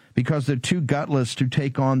because they're too gutless to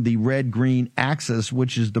take on the red-green axis,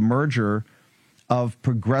 which is the merger of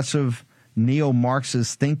progressive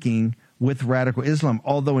neo-Marxist thinking with radical Islam,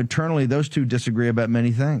 although internally those two disagree about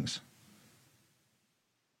many things.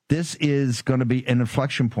 This is going to be an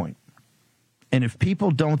inflection point. And if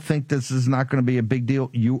people don't think this is not going to be a big deal,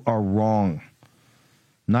 you are wrong.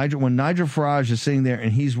 When Nigel Farage is sitting there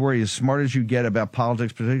and he's worried, as smart as you get about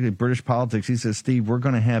politics, particularly British politics, he says, Steve, we're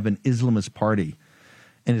going to have an Islamist party,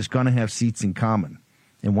 and it's going to have seats in common.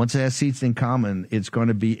 And once it has seats in common, it's going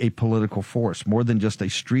to be a political force, more than just a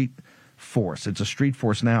street force. It's a street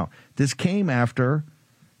force now. This came after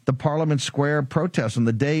the Parliament Square protest. On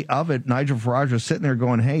the day of it, Nigel Farage was sitting there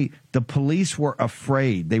going, hey, the police were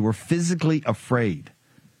afraid. They were physically afraid.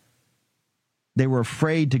 They were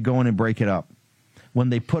afraid to go in and break it up. When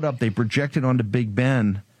they projected onto Big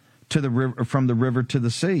Ben to the river, from the river to the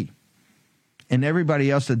sea. And everybody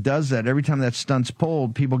else that does that, every time that stunt's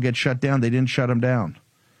pulled, people get shut down. They didn't shut them down.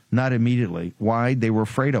 Not immediately. Why? They were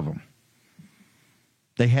afraid of them.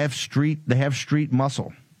 They have street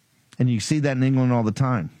muscle. And you see that in England all the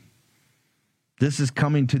time. This is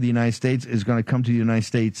coming to the United States, is going to come to the United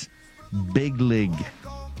States big league.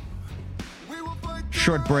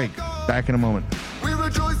 Short break. Back in a moment. We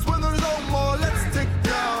rejoice when there's no more. Let's take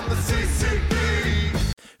down the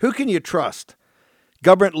CCP. Who can you trust?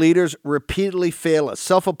 Government leaders repeatedly fail us.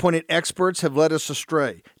 Self-appointed experts have led us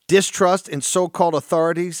astray. Distrust in so-called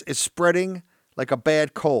authorities is spreading like a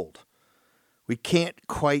bad cold. We can't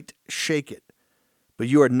quite shake it, but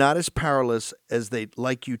you are not as powerless as they'd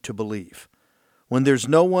like you to believe. When there's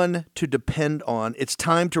no one to depend on, it's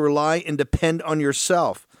time to rely and depend on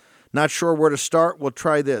yourself. Not sure where to start? Well,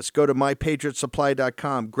 try this. Go to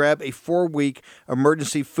mypatriotsupply.com. Grab a 4-week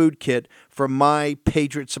emergency food kit from My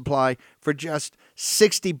Patriot Supply for just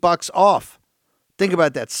 $60 off. Think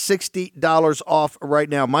about that, $60 off right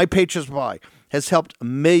now. My Patriot Supply has helped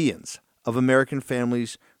millions of American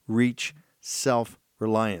families reach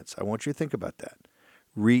self-reliance. I want you to think about that.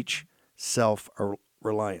 Reach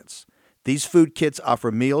self-reliance. These food kits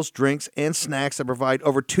offer meals, drinks, and snacks that provide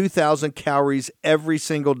over 2,000 calories every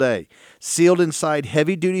single day, sealed inside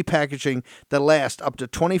heavy-duty packaging that lasts up to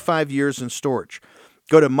 25 years in storage.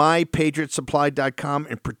 Go to mypatriotsupply.com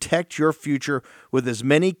and protect your future with as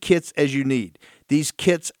many kits as you need. These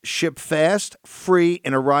kits ship fast, free,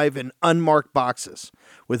 and arrive in unmarked boxes.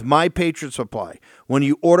 With My Patriot Supply, when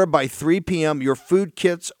you order by 3 p.m., your food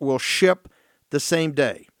kits will ship the same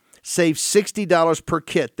day. Save $60 per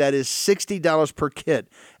kit. That is $60 per kit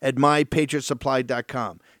at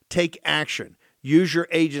mypatriotsupply.com. Take action. Use your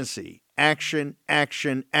agency. Action,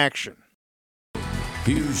 action, action.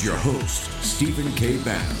 Here's your host, Stephen K.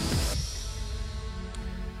 Bannon.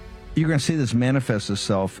 You're going to see this manifest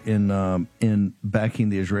itself in backing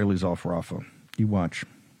the Israelis off Rafah. You watch.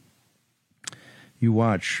 You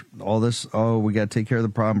watch all this. Oh, we got to take care of the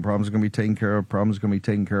problem. Problem's going to be taken care of. Problem's going to be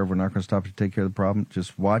taken care of. We're not going to stop to take care of the problem.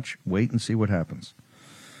 Just watch, wait, and see what happens.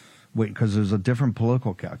 Wait, because there's a different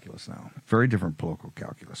political calculus now. Very different political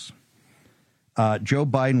calculus. Joe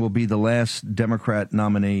Biden will be the last Democrat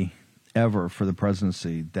nominee ever for the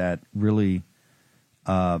presidency that really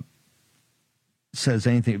says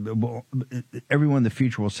anything. Well, everyone in the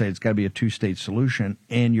future will say it's got to be a two-state solution,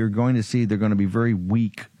 and you're going to see they're going to be very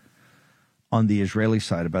weak on the Israeli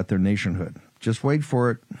side about their nationhood. Just wait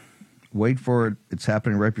for it. Wait for it. It's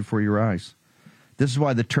happening right before your eyes. This is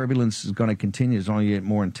why the turbulence is going to continue. It's only get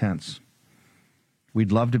more intense.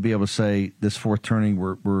 We'd love to be able to say this fourth turning,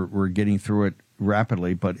 we're getting through it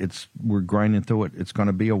rapidly, but we're grinding through it. It's going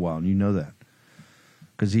to be a while, and you know that.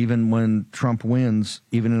 Because even when Trump wins,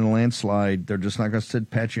 even in a landslide, they're just not going to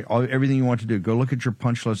sit patching everything you want to do. Go look at your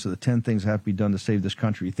punch list of the 10 things that have to be done to save this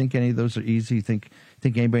country. You think any of those are easy? You think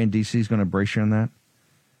anybody in D.C. is going to brace you on that?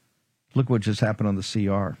 Look what just happened on the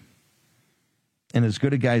CR. And as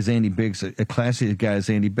good a guy as Andy Biggs, a classy guy as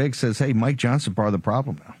Andy Biggs says, hey, Mike Johnson part of the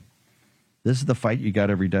problem now. This is the fight you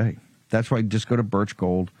got every day. That's why just go to Birch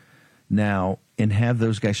Gold now and have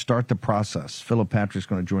those guys start the process. Philip Patrick's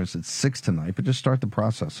going to join us at 6 tonight, but just start the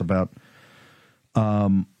process about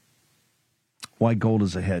why gold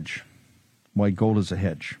is a hedge. Why gold is a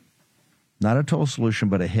hedge. Not a total solution,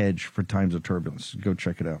 but a hedge for times of turbulence. Go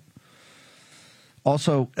check it out.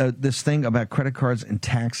 Also, this thing about credit cards and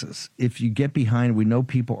taxes. If you get behind, we know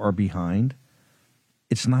people are behind.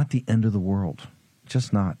 It's not the end of the world.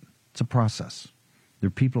 Just not. It's a process. There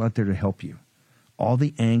are people out there to help you. All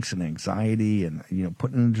the angst and anxiety and,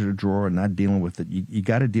 putting it into the drawer and not dealing with it, you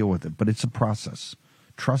got to deal with it. But it's a process.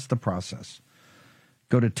 Trust the process.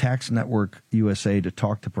 Go to Tax Network USA to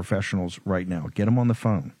talk to professionals right now. Get them on the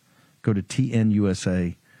phone. Go to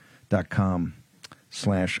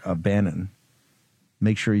tnusa.com/Bannon.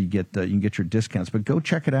 Make sure you can get your discounts. But go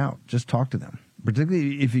check it out. Just talk to them.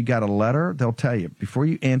 Particularly if you got a letter, they'll tell you. Before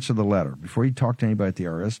you answer the letter, before you talk to anybody at the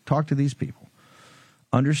IRS, talk to these people.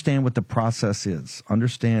 Understand what the process is.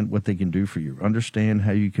 Understand what they can do for you. Understand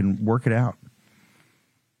how you can work it out.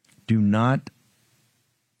 Do not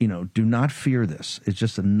fear this. It's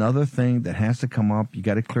just another thing that has to come up. You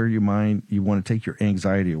got to clear your mind. You want to take your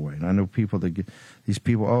anxiety away. And I know people that get these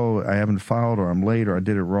people, oh, I haven't filed or I'm late or I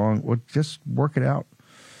did it wrong. Well, just work it out.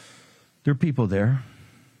 There are people there.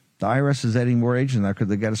 The IRS is adding more agents now because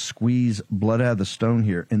they got to squeeze blood out of the stone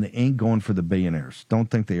here, and they ain't going for the billionaires.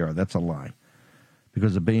 Don't think they are. That's a lie.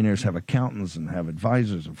 Because the billionaires have accountants and have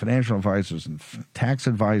advisors and financial advisors and tax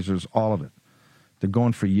advisors, all of it. They're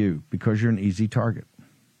going for you because you're an easy target.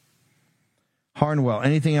 Harnwell,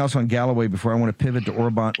 anything else on Galloway before I want to pivot to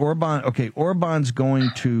Orban? Orban's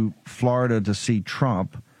going to Florida to see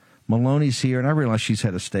Trump. Maloney's here, and I realize she's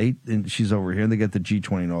head of state, and she's over here, and they get the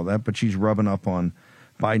G20 and all that, but she's rubbing up on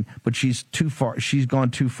Biden. But she's too far. She's gone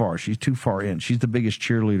too far. She's too far in. She's the biggest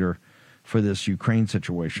cheerleader for this Ukraine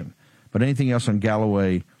situation. But anything else on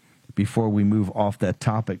Galloway before we move off that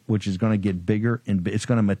topic, which is going to get bigger and it's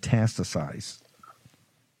going to metastasize?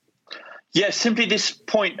 Yes, simply this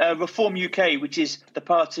point, Reform UK, which is the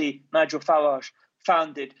party Nigel Farage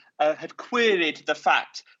founded, had queried the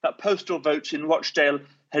fact that postal votes in Rochdale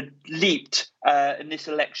had leaped in this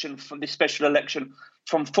election, from this special election,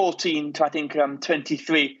 from 14 to, I think,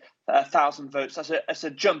 23,000 votes. That's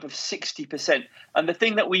a jump of 60%. And the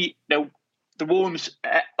thing that the warm's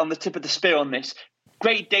on the tip of the spear on this.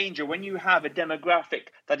 Great danger when you have a demographic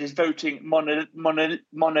that is voting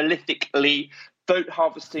monolithically. Vote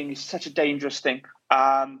harvesting is such a dangerous thing.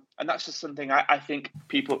 And that's just something I think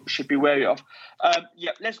people should be wary of.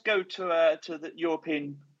 Let's go to the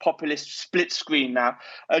European populist split screen now.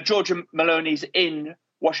 Giorgia Meloni's in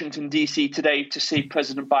Washington, D.C. today to see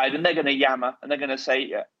President Biden. They're going to yammer and they're going to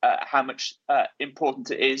say how much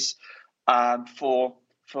important it is for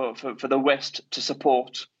the West to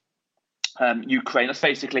support Ukraine. That's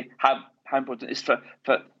basically how important it is for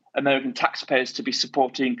American taxpayers to be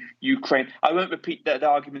supporting Ukraine. I won't repeat the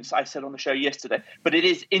arguments I said on the show yesterday, but it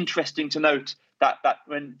is interesting to note that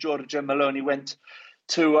when Giorgia Meloni went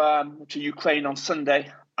to Ukraine on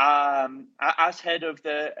Sunday, as head of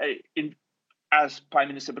as Prime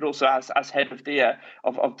Minister, but also as head of the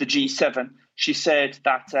G7, she said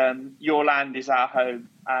that your land is our home,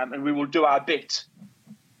 and we will do our bit.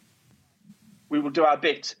 We will do our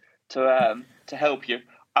bit to help you.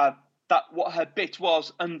 That what her bit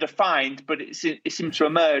was undefined, but it seemed to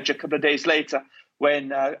emerge a couple of days later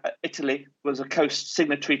when Italy was a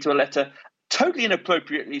co-signatory to a letter, totally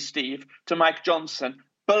inappropriately, Steve, to Mike Johnson,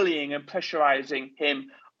 bullying and pressurising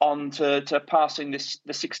him on to passing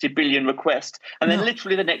the 60 billion request. And then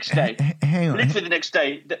literally the next day,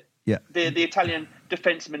 the Italian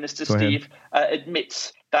defence minister, Steve,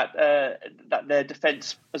 admits that their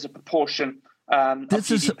defence as a proportion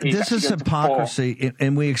this is hypocrisy,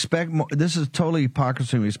 and we expect more. This is totally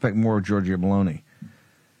hypocrisy. We expect more of Giorgia Meloni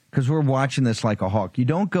because we're watching this like a hawk. You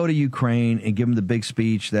don't go to Ukraine and give them the big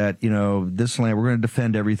speech that, this land, we're going to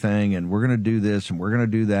defend everything, and we're going to do this, and we're going to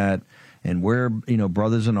do that, and we're,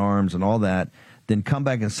 brothers in arms and all that. Then come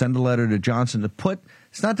back and send a letter to Johnson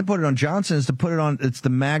it's not to put it on Johnson, it's to put it on, it's the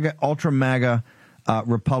MAGA, ultra MAGA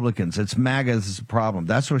Republicans. It's MAGA is the problem.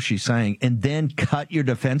 That's what she's saying. And then cut your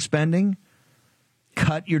defense spending.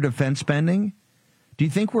 Cut your defense spending? Do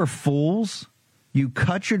you think we're fools? You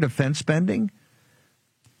cut your defense spending?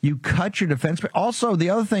 You cut your defense. Also, the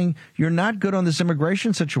other thing, you're not good on this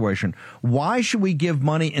immigration situation. Why should we give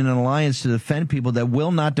money in an alliance to defend people that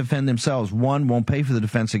will not defend themselves? One, won't pay for the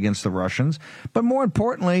defense against the Russians. But more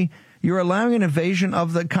importantly, you're allowing an invasion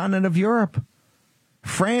of the continent of Europe.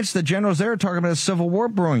 France, the generals there are talking about a civil war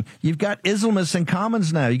brewing. You've got Islamists in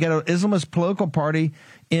Commons now. You got an Islamist political party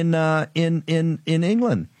in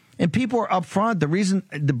England, and people are up front. The reason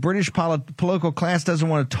the British political class doesn't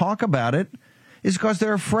want to talk about it is because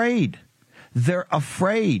they're afraid. They're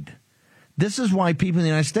afraid. This is why people in the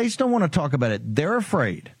United States don't want to talk about it. They're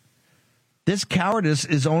afraid. This cowardice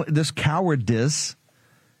is only going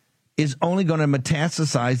to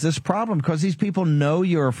metastasize this problem because these people know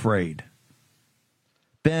you're afraid.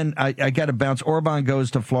 Ben, I got to bounce. Orban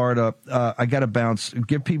goes to Florida. I got to bounce.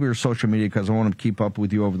 Give people your social media because I want to keep up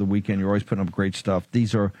with you over the weekend. You're always putting up great stuff.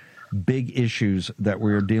 These are big issues that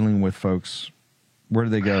we're dealing with, folks. Where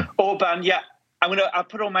do they go? Orban, yeah. I'll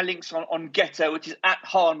put all my links on Getter, which is at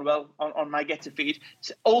Harnwell on my Getter feed.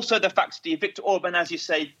 Also the fact, Steve, Viktor Orban, as you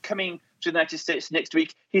say, coming to the United States next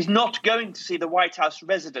week, he's not going to see the White House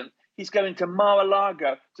resident. He's going to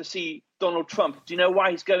Mar-a-Lago to see Donald Trump. Do you know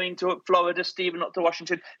why he's going to Florida, Steve, and not to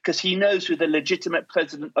Washington? Because he knows who the legitimate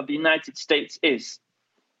president of the United States is.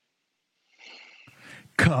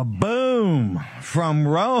 Kaboom! From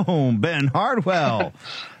Rome, Ben Hardwell.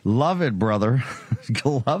 Love it, brother.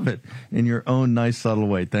 Love it in your own nice, subtle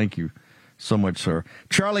way. Thank you so much, sir.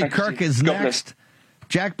 Charlie Kirk is next.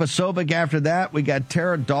 Jack Posobiec after that. We got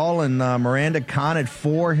Tara Dahl and Miranda Kahn at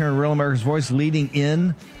 4 here in Real America's Voice, leading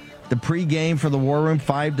in the pregame for the War Room,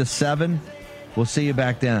 5 to 7. We'll see you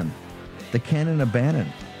back then. The Cannon of Bannon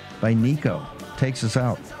by Nico takes us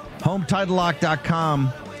out.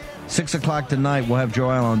 HomeTitleLock.com. 6 o'clock tonight, we'll have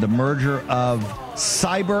Joel on the merger of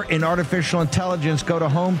cyber and artificial intelligence. Go to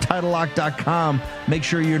HomeTitleLock.com. Make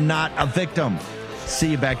sure you're not a victim.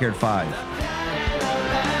 See you back here at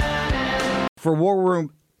 5. For War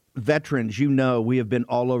Room veterans, you know we have been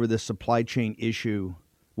all over this supply chain issue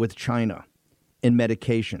with China and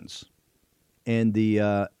medications and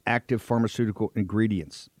the active pharmaceutical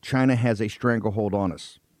ingredients. China has a stranglehold on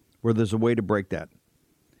us where there's a way to break that.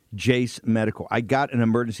 Jace Medical. I got an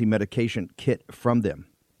emergency medication kit from them.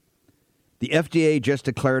 The FDA just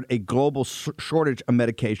declared a global shortage of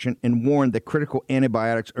medication and warned that critical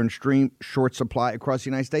antibiotics are in extreme short supply across the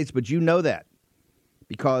United States. But you know that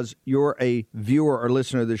because you're a viewer or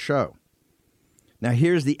listener to the show. Now,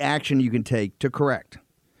 here's the action you can take to correct.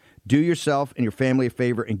 Do yourself and your family a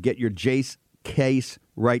favor and get your Jace case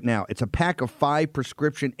right now. It's a pack of 5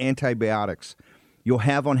 prescription antibiotics you'll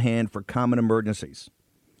have on hand for common emergencies.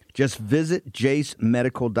 Just visit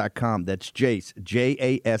jacemedical.com. That's Jace,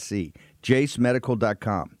 J-A-S-E,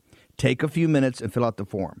 jacemedical.com. Take a few minutes and fill out the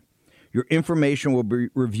form. Your information will be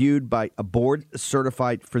reviewed by a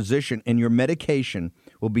board-certified physician, and your medication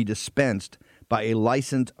will be dispensed by a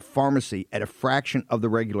licensed pharmacy at a fraction of the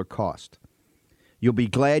regular cost. You'll be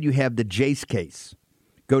glad you have the Jace case.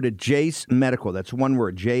 Go to Jace Medical, that's one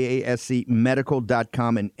word, J-A-S-E,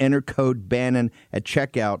 medical.com, and enter code Bannon at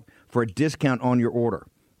checkout for a discount on your order.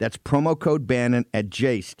 That's promo code Bannon at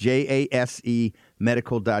Jase, Jase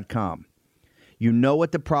medical.com. You know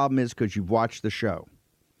what the problem is because you've watched the show.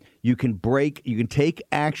 You can take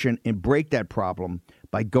action and break that problem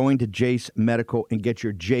by going to Jase Medical and get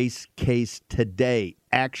your Jase case today.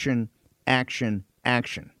 Action, action,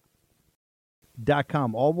 action.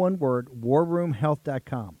 .com, all one word,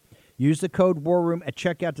 warroomhealth.com. Use the code WARROOM at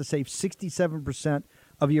checkout to save 67%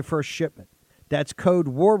 of your first shipment. That's code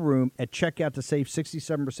WARROOM at checkout to save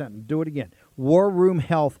 67%. And do it again. War Room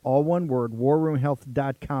Health, all one word,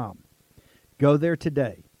 warroomhealth.com. Go there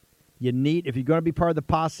today. If you're going to be part of the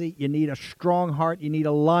posse, you need a strong heart. You need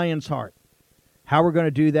a lion's heart. How we're going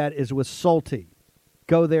to do that is with Salty.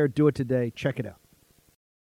 Go there, do it today. Check it out.